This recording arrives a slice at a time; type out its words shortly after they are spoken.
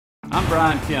I'm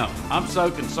Brian Kemp. I'm so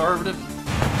conservative.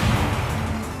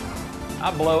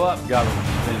 I blow up government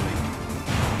spending.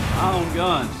 I own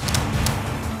guns.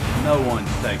 No one's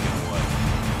taking away.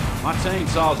 My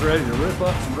chainsaw's ready to rip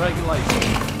up some regulations.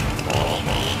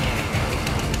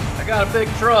 I got a big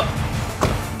truck,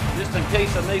 just in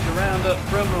case I need to round up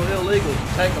criminal illegals and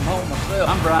take them home myself.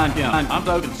 I'm Brian Kemp. I'm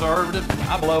so conservative.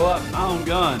 I blow up. I own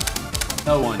guns.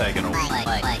 No one taking away.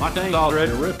 My chainsaw's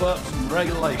ready to rip up some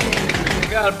regulations. I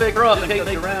got a big truck in case I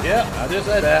need to round. Yep, I just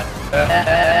said that.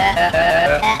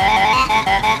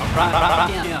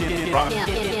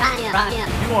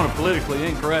 If you want a politically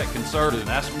incorrect conservative,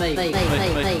 that's me.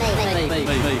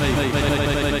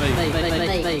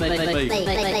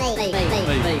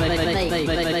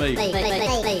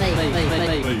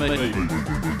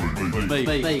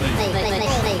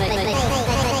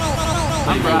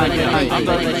 I'm Brian Kemp. I'm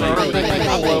so conservative.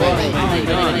 I blow up.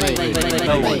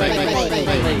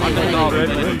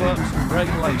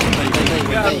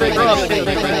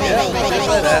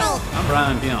 I'm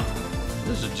Brian Kemp.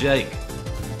 This is Jake.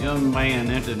 Young man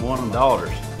interested in one of them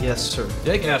daughters. Yes, sir.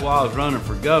 Jake asked why I was running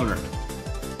for governor.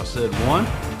 I said 1,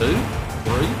 2, 3,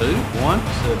 2, 1. I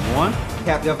said 1.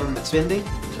 Cap government spending.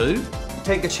 2.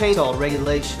 Take a chainsaw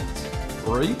regulations.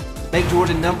 3. Make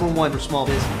Georgia #1 for small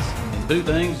business. And 2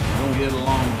 things you're gonna get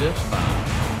along just fine.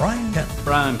 Brian Kemp.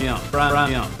 Brian Kemp.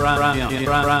 Brian Kemp. Brian Kemp.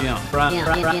 Brian Kemp.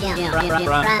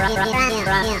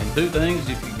 And 2 things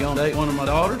if you're gonna date one of my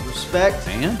daughters. Respect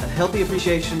And a healthy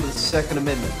appreciation of the Second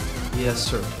Amendment. Yes,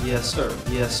 sir. Yes, sir.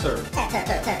 Yes, sir. Yes,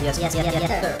 yes, yes, yes, yes,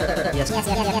 yes, yes, yes,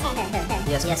 yes,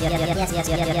 yes, yes, yes,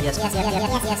 yes,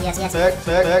 yes, yes,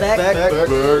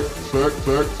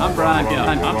 yes. I'm Brian Kemp.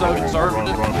 I'm so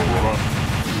conservative.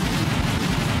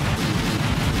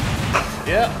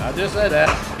 Yeah, I just said that.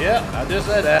 Yeah, I just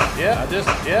said that. Yeah, I just,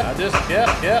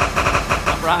 yeah.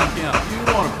 I'm Brian Kemp. You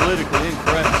want a politically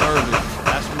incorrect conservative?